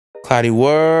Cloudy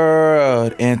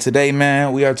world, and today,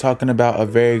 man, we are talking about a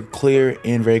very clear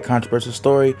and very controversial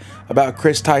story about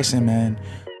Kris Tyson, man.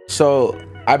 So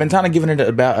I've been kind of giving it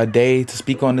about a day to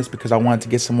speak on this because I wanted to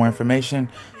get some more information.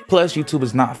 Plus, YouTube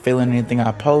is not feeling anything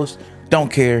I post. Don't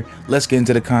care. Let's get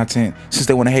into the content since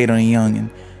they want to hate on a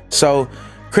youngin. So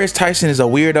Kris Tyson is a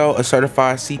weirdo, a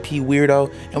certified CP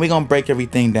weirdo, and we're gonna break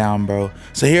everything down, bro.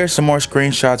 So here's some more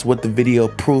screenshots with the video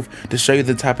proof to show you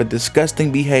the type of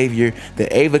disgusting behavior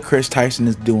that Kris Tyson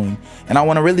is doing. And I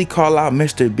want to really call out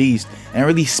Mr. Beast and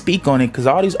really speak on it because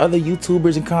all these other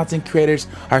YouTubers and content creators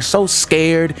are so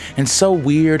scared and so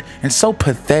weird and so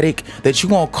pathetic that you're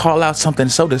gonna call out something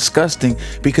so disgusting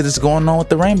because it's going on with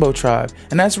the Rainbow Tribe.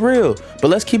 And that's real. But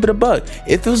let's keep it a buck.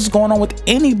 If this is going on with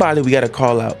anybody, we gotta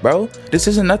call out, bro. This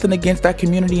isn't nothing against that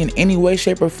community in any way,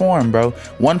 shape, or form, bro.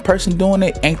 One person doing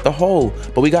it ain't the whole,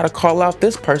 but we gotta call out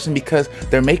this person because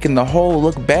they're making the whole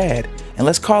look bad. And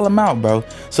let's call them out, bro.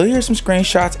 So here's some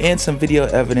screenshots and some video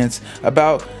evidence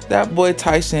about that boy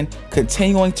Tyson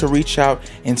continuing to reach out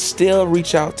and still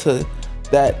reach out to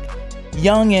that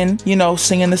youngin, you know,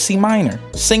 singing the C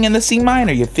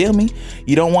minor, you feel me?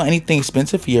 You don't want anything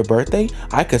expensive for your birthday?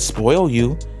 I could spoil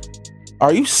you.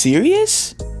 Are you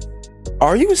serious?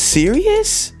 Are you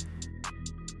serious?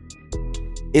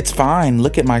 It's fine.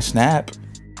 Look at my snap.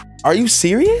 Are you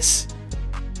serious?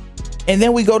 And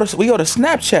then we go to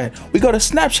Snapchat. We go to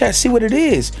Snapchat, see what it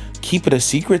is. Keep it a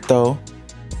secret though.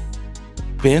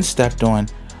 Been stepped on.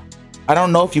 I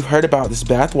don't know if you've heard about this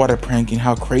bathwater prank and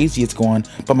how crazy it's going,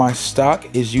 but my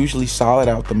stock is usually solid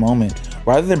out the moment.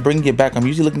 Rather than bringing it back, I'm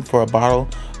usually looking for a bottle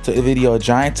to video a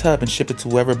giant tub and ship it to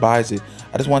whoever buys it.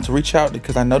 I just want to reach out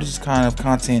because I know this is kind of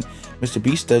content Mr.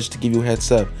 Beast does to give you a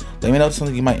heads up. Let me know if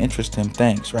something you might interest him.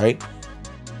 Thanks, right?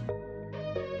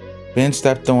 Been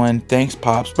stepped on. Thanks,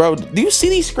 Pops. Bro, do you see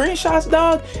these screenshots,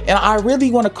 dog? And I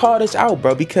really want to call this out,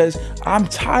 bro, because I'm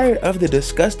tired of the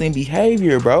disgusting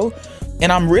behavior, bro.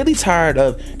 And I'm really tired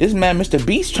of this man, Mr.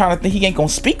 Beast, trying to think he ain't gonna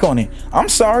speak on it. I'm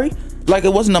sorry. Like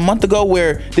it wasn't a month ago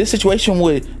where this situation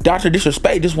with Dr.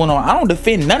 Disrespect just went on. I don't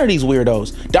defend none of these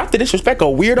weirdos. Dr. Disrespect a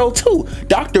weirdo too.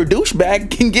 Dr.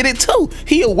 Douchebag can get it too.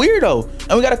 He a weirdo.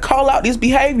 And we gotta call out this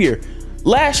behavior.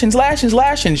 Lashings, lashings,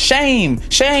 lashings, shame,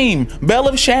 shame, bell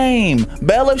of shame,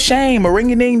 a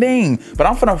ring-a-ding-ding. But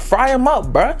I'm finna fry him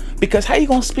up, bruh, because how you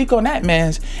gonna speak on that,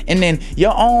 man's? And then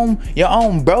your own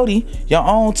Brody, your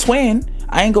own twin,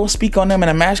 I ain't gonna speak on them in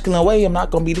a masculine way. I'm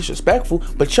not gonna be disrespectful,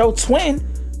 but your twin,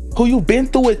 who you been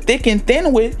through it thick and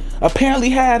thin with, apparently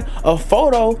had a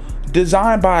photo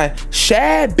designed by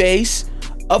Shad Base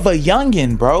of a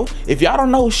youngin, bro. If y'all don't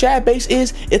know who Shad Base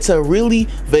is, it's a really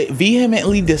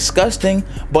vehemently disgusting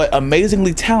but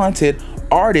amazingly talented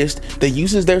artist that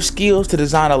uses their skills to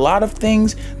design a lot of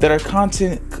things that are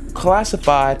content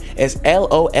classified as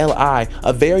LOLI,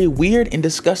 a very weird and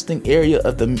disgusting area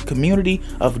of the community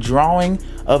of drawing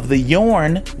of the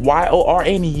yorn,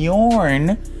 Y-O-R-N,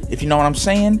 yorn, if you know what I'm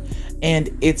saying.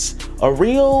 And it's a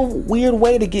real weird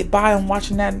way to get by on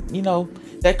watching that, you know,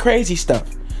 that crazy stuff.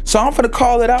 So I'm gonna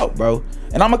call it out, bro.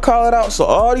 And I'm gonna call it out so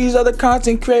all these other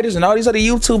content creators and all these other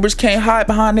YouTubers can't hide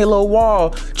behind their little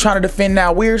wall trying to defend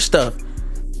that weird stuff.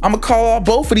 I'm gonna call out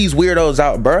both of these weirdos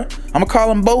out, bro. I'm gonna call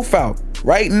them both out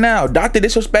right now. Dr.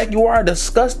 Disrespect, you are a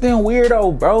disgusting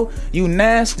weirdo, bro. You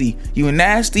nasty,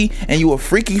 and you a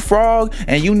freaky frog,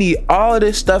 and you need all of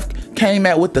this stuff came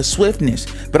at with the swiftness.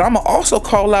 But I'm gonna also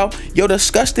call out your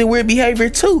disgusting weird behavior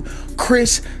too,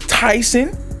 Kris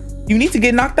Tyson. You need to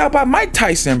get knocked out by Mike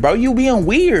Tyson, bro. You being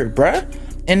weird, bruh.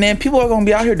 And then people are gonna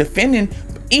be out here defending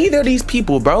either of these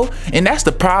people, bro. And that's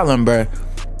the problem, bruh.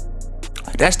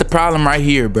 That's the problem right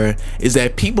here, bro, is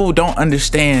that people don't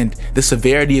understand the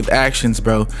severity of actions,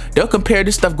 bro. They'll compare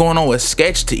this stuff going on with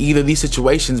sketch to either of these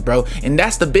situations, bro. And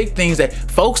that's the big things that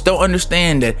folks don't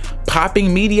understand, that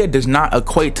popping media does not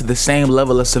equate to the same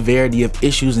level of severity of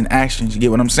issues and actions. You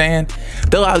get what I'm saying?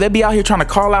 They'll be out here trying to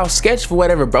call out sketch for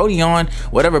whatever Brody on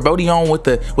with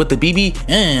the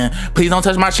BB. Please don't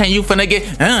touch my chain, you finna get.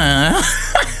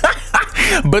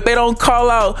 But they don't call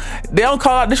out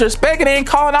disrespect, and they ain't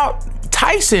calling out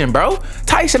Tyson, bro.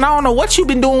 Tyson, I don't know what you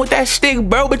been doing with that stick,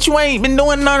 bro, but you ain't been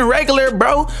doing nothing regular,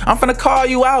 bro. I'm finna call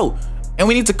you out. And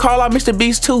we need to call out Mr.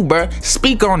 Beast too, bro.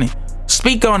 Speak on it.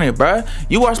 Speak on it, bro.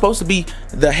 You are supposed to be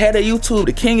the head of YouTube,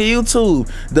 the king of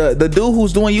YouTube, the dude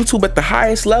who's doing YouTube at the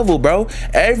highest level, bro.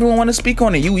 Everyone want to speak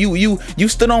on it. You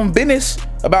stood on business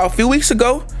about a few weeks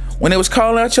ago when it was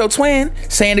calling out your twin,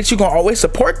 saying that you're gonna always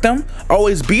support them,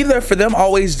 always be there for them,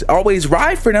 always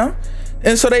ride for them.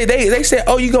 And so they said,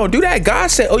 oh, you gonna do that? God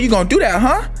said, oh, you gonna do that,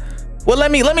 huh? Well, let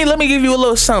me give you a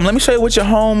little something. Let me show you what your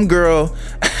homegirl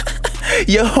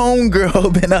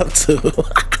been up to.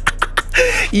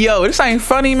 Yo, this ain't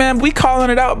funny, man. We calling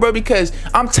it out, bro, because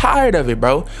I'm tired of it,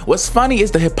 bro. What's funny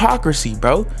is the hypocrisy,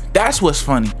 bro. That's what's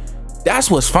funny. That's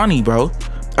what's funny, bro.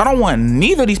 I don't want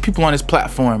neither of these people on this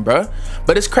platform, bro.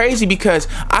 But it's crazy because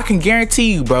I can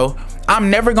guarantee you, bro, I'm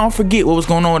never gonna forget what was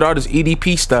going on with all this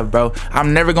EDP stuff, bro.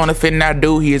 I'm never gonna offend that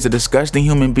dude. He is a disgusting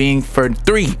human being. For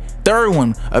third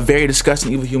one, a very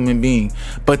disgusting, evil human being.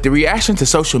 But the reaction to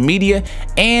social media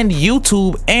and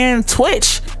YouTube and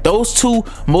Twitch, those two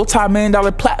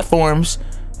multi-million-dollar platforms,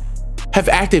 have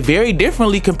acted very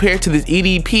differently compared to this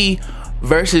EDP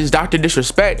versus Dr.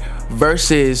 Disrespect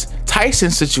versus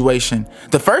Tyson situation.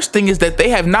 The first thing is that they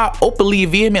have not openly,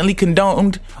 vehemently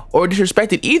condoned or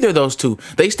disrespected either of those two.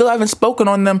 They still haven't spoken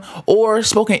on them or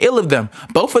spoken ill of them.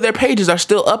 Both of their pages are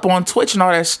still up on Twitch and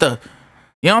all that stuff.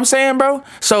 You know what I'm saying, bro?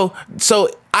 So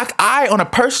I on a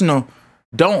personal,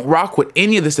 don't rock with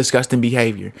any of this disgusting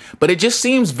behavior. But it just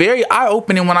seems very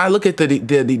eye-opening when I look at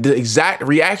the exact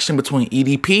reaction between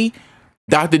EDP,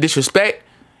 Dr. Disrespect,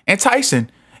 and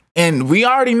Tyson. And we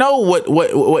already know what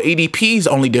EDP's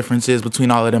only difference is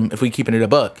between all of them if we keeping it a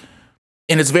buck.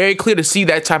 And it's very clear to see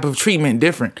that type of treatment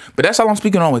different. But that's all I'm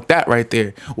speaking on with that right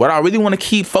there. What I really want to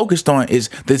keep focused on is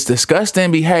this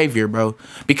disgusting behavior, bro.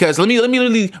 Because let me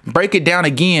really break it down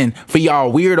again for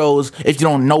y'all weirdos if you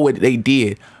don't know what they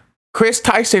did. Kris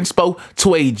Tyson spoke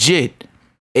to a jit.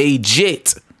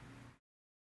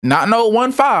 Not no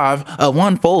 1.5, a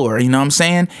 1.4, you know what I'm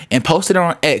saying? And posted it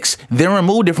on X, then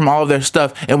removed it from all of their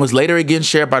stuff and was later again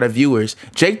shared by the viewers.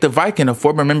 Jake the Viking, a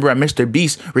former member at Mr.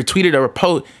 Beast, retweeted a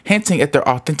report hinting at their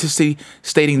authenticity,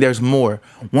 stating there's more.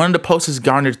 One of the posts has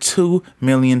garnered 2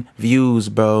 million views,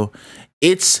 bro.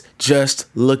 It's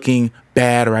just looking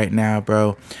bad right now,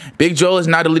 bro. Big Joe has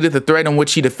now deleted the thread in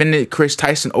which he defended Kris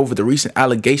Tyson over the recent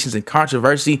allegations and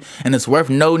controversy, and it's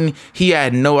worth noting he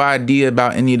had no idea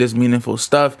about any of this meaningful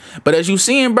stuff. But as you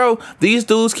seeing, bro, these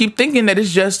dudes keep thinking that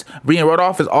it's just being wrote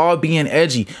off as all being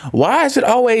edgy. Why is it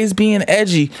always being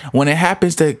edgy when it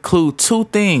happens to include two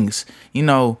things? You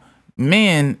know,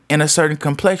 men in a certain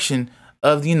complexion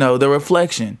of, you know, the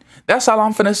reflection. That's all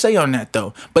I'm finna say on that,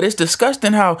 though. But it's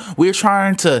disgusting how we're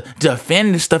trying to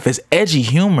defend this stuff as edgy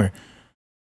humor.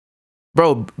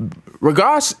 Bro,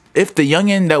 regardless if the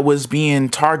youngin that was being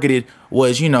targeted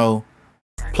was, you know,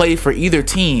 played for either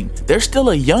team, there's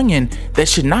still a youngin that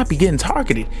should not be getting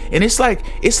targeted. And it's like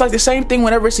the same thing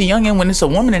whenever it's a youngin when it's a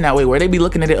woman in that way, where they be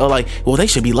looking at it like, well, they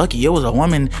should be lucky it was a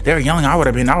woman, they're young, I would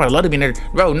have loved to be there.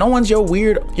 Bro, no one's your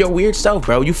weird self,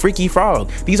 bro. You freaky frog.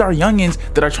 These are youngins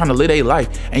that are trying to live a life,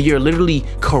 and you're literally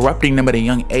corrupting them at a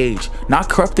young age. Not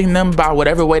corrupting them by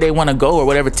whatever way they want to go or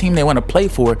whatever team they want to play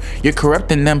for. You're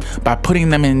corrupting them by putting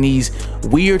them in these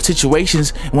weird situations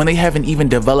when they haven't even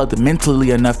developed mentally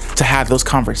enough to have those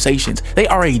conversations. They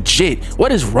are a jit.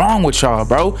 What is wrong with y'all,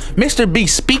 bro? Mr.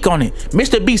 Beast, speak on it.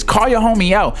 Mr. Beast, call your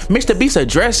homie out. Mr. Beast,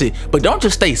 address it. But don't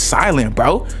just stay silent,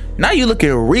 bro. Now you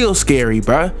looking real scary,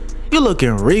 bro. You're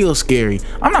looking real scary.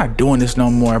 I'm not doing this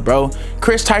no more, bro.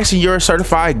 Kris Tyson, you're a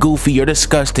certified goofy. You're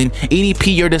disgusting.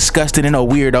 EDP, you're disgusting and a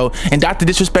weirdo. And Dr.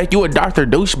 Disrespect, you a Dr.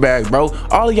 Douchebag, bro.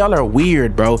 All of y'all are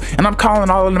weird, bro. And I'm calling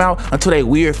all of them out until they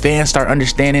weird fans start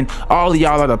understanding all of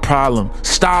y'all are the problem.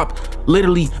 Stop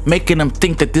literally making them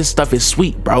think that this stuff is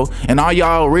sweet, bro. And all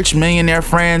y'all rich millionaire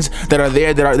friends that are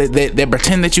there that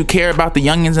pretend that you care about the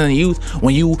youngins and the youth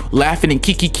when you laughing and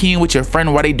kiki-keying with your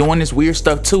friend while they doing this weird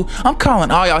stuff too. I'm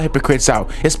calling all y'all hypocrites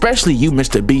out, especially you,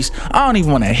 Mr. Beast. I don't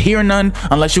even want to hear none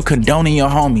unless you condoning your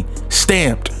homie.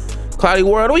 Stamped. Cloudy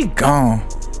World, we gone.